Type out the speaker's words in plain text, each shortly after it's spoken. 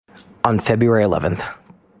On February 11th,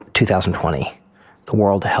 2020, the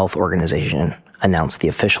World Health Organization announced the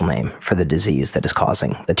official name for the disease that is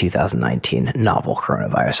causing the 2019 novel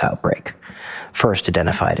coronavirus outbreak, first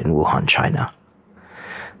identified in Wuhan, China.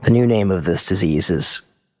 The new name of this disease is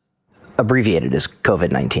abbreviated as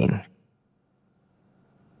COVID-19.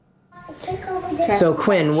 So,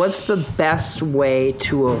 Quinn, what's the best way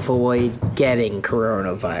to avoid getting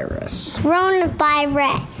coronavirus?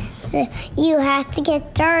 Coronavirus. You have to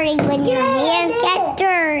get dirty when your hands get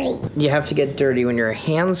dirty. You have to get dirty when your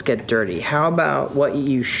hands get dirty. How about what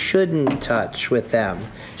you shouldn't touch with them?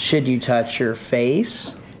 Should you touch your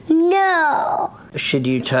face? No. Should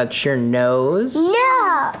you touch your nose?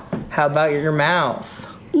 No. How about your mouth?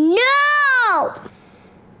 No.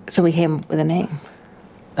 So we came with a name.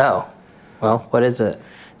 Oh, well, what is it?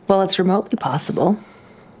 Well, it's remotely possible.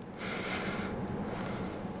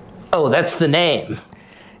 Oh, that's the name.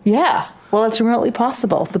 Yeah. Well, it's remotely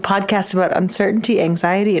possible. The podcast about uncertainty,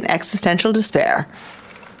 anxiety, and existential despair.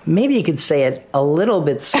 Maybe you could say it a little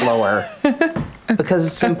bit slower because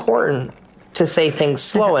it's important to say things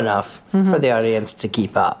slow enough for the audience to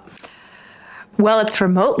keep up. Well, it's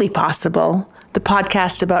remotely possible. The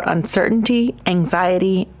podcast about uncertainty,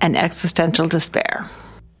 anxiety, and existential despair.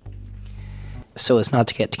 So as not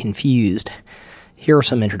to get confused, here are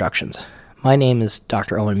some introductions. My name is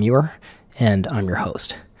Dr. Owen Muir, and I'm your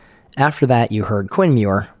host. After that, you heard Quinn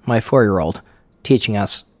Muir, my 4-year-old, teaching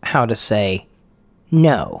us how to say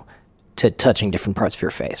no to touching different parts of your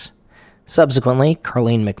face. Subsequently,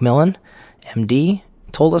 Carlene McMillan, MD,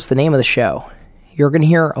 told us the name of the show. You're going to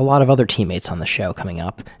hear a lot of other teammates on the show coming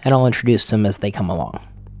up, and I'll introduce them as they come along.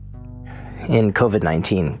 In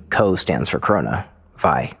COVID-19, CO stands for corona,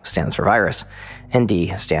 Vi stands for virus, and D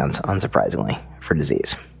stands, unsurprisingly, for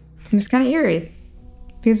disease. It's kind of eerie,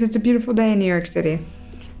 because it's a beautiful day in New York City.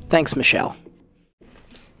 Thanks, Michelle.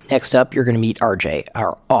 Next up, you're going to meet RJ,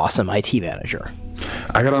 our awesome IT manager.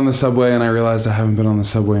 I got on the subway and I realized I haven't been on the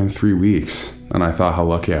subway in 3 weeks. And I thought how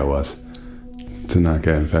lucky I was to not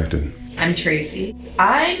get infected. I'm Tracy.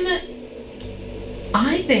 I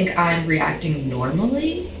think I'm reacting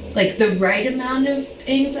normally, like the right amount of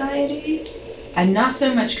anxiety. I'm not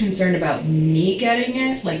so much concerned about me getting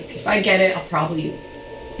it. Like, if I get it, I'll probably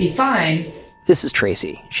be fine. This is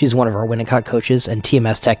Tracy. She's one of our Winnicott coaches and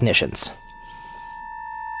TMS technicians.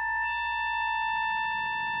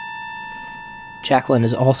 Jacqueline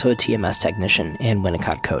is also a TMS technician and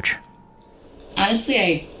Winnicott coach. Honestly,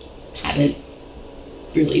 I haven't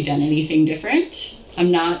really done anything different.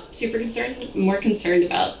 I'm not super concerned. I'm more concerned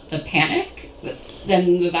about the panic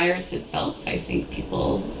than the virus itself. I think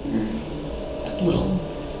people are a little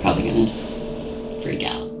probably going to freak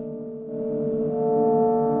out.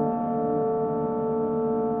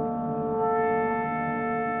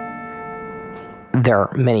 There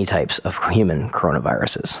are many types of human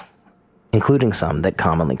coronaviruses, including some that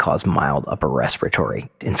commonly cause mild upper respiratory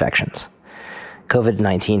infections.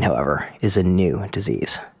 COVID-19, however, is a new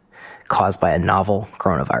disease caused by a novel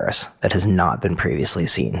coronavirus that has not been previously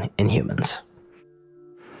seen in humans.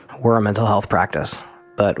 We're a mental health practice,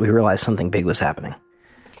 but we realized something big was happening.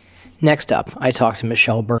 Next up, I talked to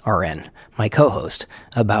Michelle Burke, RN, my co-host,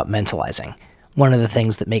 about mentalizing, one of the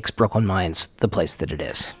things that makes Brooklyn Minds the place that it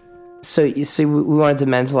is. So you see, we wanted to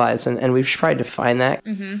mentalize, and we've tried to define that.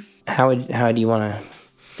 Mm-hmm. How do you want to...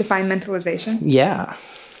 Define mentalization? Yeah.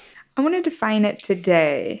 I want to define it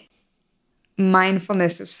today.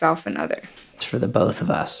 Mindfulness of self and other. It's for the both of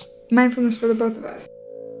us. Mindfulness for the both of us.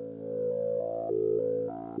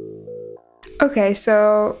 Okay,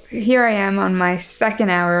 so here I am on my second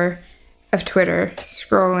hour of Twitter,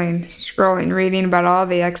 scrolling, reading about all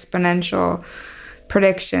the exponential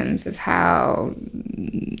predictions of how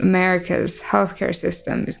America's healthcare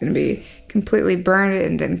system is going to be completely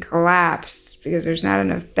burned and collapsed because there's not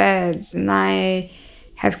enough beds. And I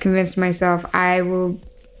have convinced myself I will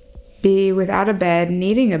be without a bed,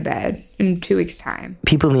 needing a bed in 2 weeks' time.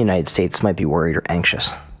 People in the United States might be worried or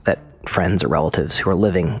anxious that friends or relatives who are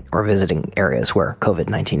living or visiting areas where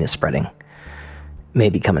COVID-19 is spreading may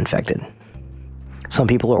become infected. Some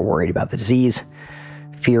people are worried about the disease.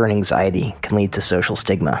 Fear and anxiety can lead to social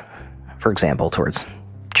stigma, for example, towards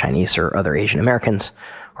Chinese or other Asian Americans,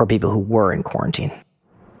 or people who were in quarantine.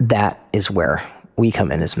 That is where we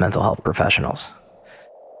come in as mental health professionals.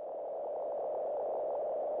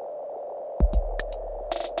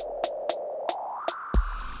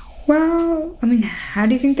 Well, I mean, how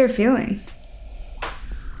do you think they're feeling?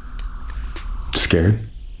 Scared?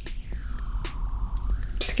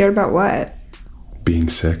 Scared about what? Being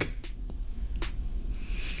sick.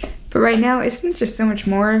 But right now, isn't it just so much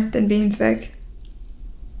more than being sick?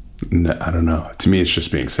 No, I don't know. To me, it's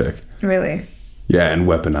just being sick. Really? Yeah, and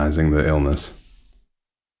weaponizing the illness.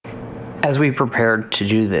 As we prepared to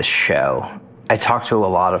do this show, I talked to a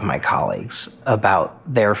lot of my colleagues about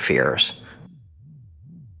their fears.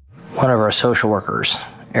 One of our social workers,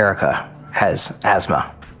 Erica, has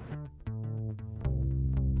asthma.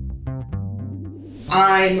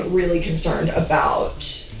 I'm really concerned about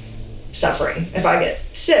suffering. If I get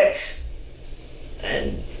sick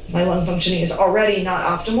and my lung functioning is already not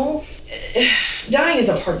optimal, dying is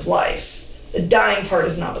a part of life. The dying part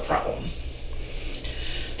is not the problem.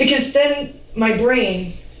 Because then my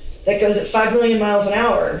brain that goes at 5 million miles an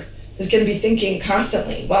hour is going to be thinking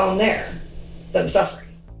constantly while I'm there that I'm suffering.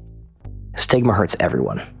 Stigma hurts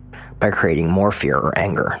everyone by creating more fear or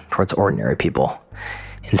anger towards ordinary people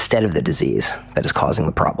instead of the disease that is causing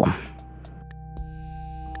the problem.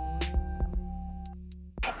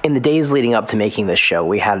 In the days leading up to making this show,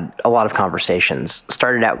 we had a lot of conversations.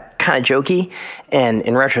 Started out kind of jokey, and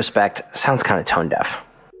in retrospect, sounds kind of tone deaf.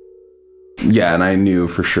 Yeah, and I knew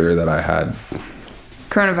for sure that I had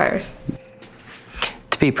Coronavirus.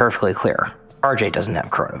 To be perfectly clear, RJ doesn't have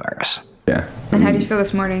coronavirus. Yeah. And how do you feel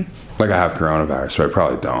this morning? Like I have coronavirus, but I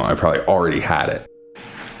probably don't. I probably already had it.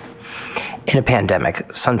 In a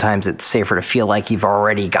pandemic, sometimes it's safer to feel like you've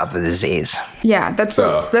already got the disease. Yeah, that's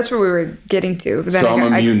what we were getting to. But then So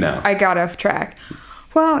I'm immune now. I got off track.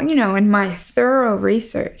 Well, in my thorough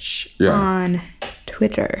research on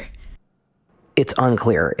Twitter, It's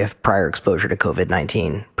unclear if prior exposure to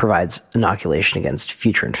COVID-19 provides inoculation against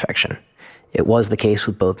future infection. It was the case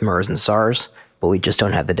with both MERS and SARS, but we just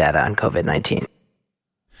don't have the data on COVID-19.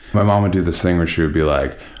 My mom would do this thing where she would be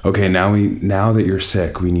like, okay, now that you're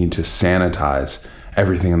sick, we need to sanitize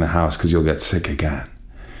everything in the house because you'll get sick again.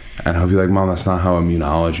 And I'll be like, Mom, that's not how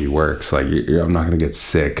immunology works. Like, I'm not going to get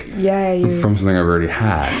sick from something I've already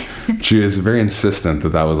had. She was very insistent that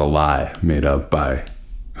that was a lie made up by,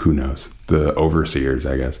 who knows, the overseers,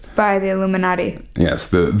 I guess. by the Illuminati. Yes,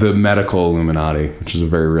 the medical Illuminati, which is a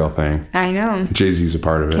very real thing. I know. Jay-Z's a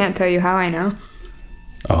part of it. Can't tell you how I know.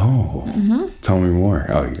 Oh, Tell me more.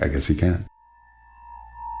 Oh, I guess you can.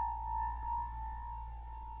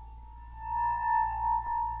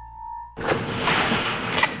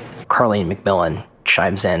 Carlene McMillan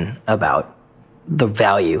chimes in about the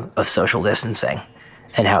value of social distancing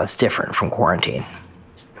and how it's different from quarantine.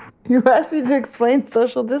 You asked me to explain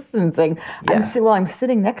social distancing. Yeah. I'm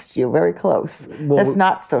sitting next to you, very close. That's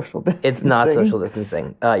not social distancing. It's not social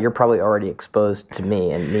distancing. You're probably already exposed to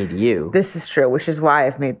me and me to you. This is true, which is why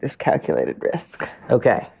I've made this calculated risk.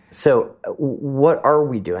 Okay, so what are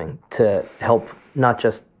we doing to help not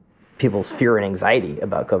just people's fear and anxiety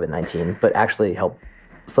about COVID-19, but actually help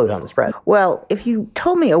slow down the spread? Well, if you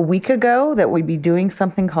told me a week ago that we'd be doing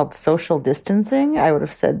something called social distancing, I would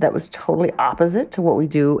have said that was totally opposite to what we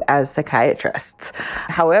do as psychiatrists.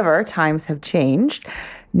 However, times have changed.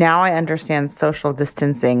 Now I understand social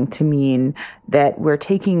distancing to mean that we're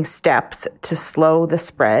taking steps to slow the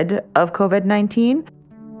spread of COVID-19.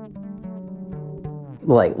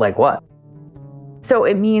 Like what? So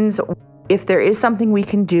it means if there is something we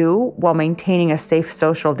can do while maintaining a safe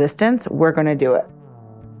social distance, we're going to do it.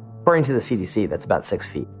 According to the CDC, that's about 6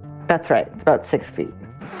 feet. That's right. It's about 6 feet.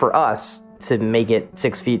 For us to make it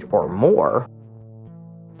 6 feet or more,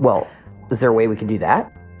 well, is there a way we can do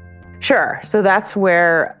that? Sure. So that's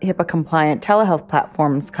where HIPAA-compliant telehealth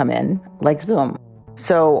platforms come in, like Zoom.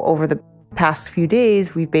 So over the past few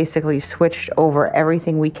days, we've basically switched over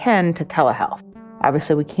everything we can to telehealth.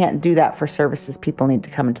 Obviously, we can't do that for services people need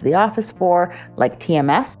to come into the office for, like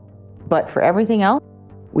TMS. But for everything else,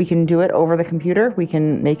 we can do it over the computer. We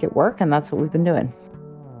can make it work, and that's what we've been doing.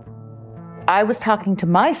 I was talking to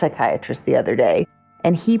my psychiatrist the other day,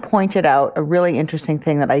 and he pointed out a really interesting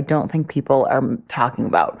thing that I don't think people are talking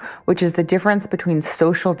about, which is the difference between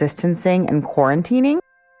social distancing and quarantining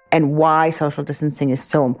and why social distancing is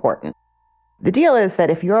so important. The deal is that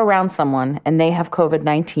if you're around someone and they have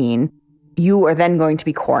COVID-19, you are then going to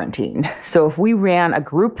be quarantined. So if we ran a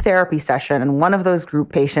group therapy session and one of those group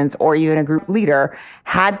patients or even a group leader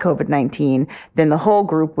had COVID-19, then the whole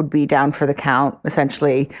group would be down for the count,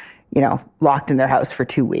 essentially, locked in their house for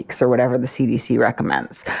 2 weeks or whatever the CDC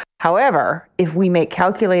recommends. However, if we make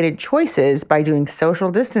calculated choices by doing social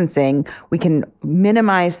distancing, we can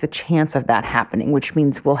minimize the chance of that happening, which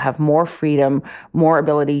means we'll have more freedom, more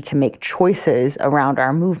ability to make choices around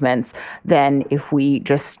our movements than if we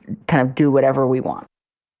just kind of do whatever we want.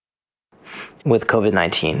 With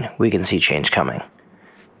COVID-19, we can see change coming.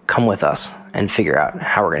 Come with us and figure out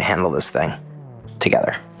how we're going to handle this thing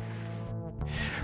together.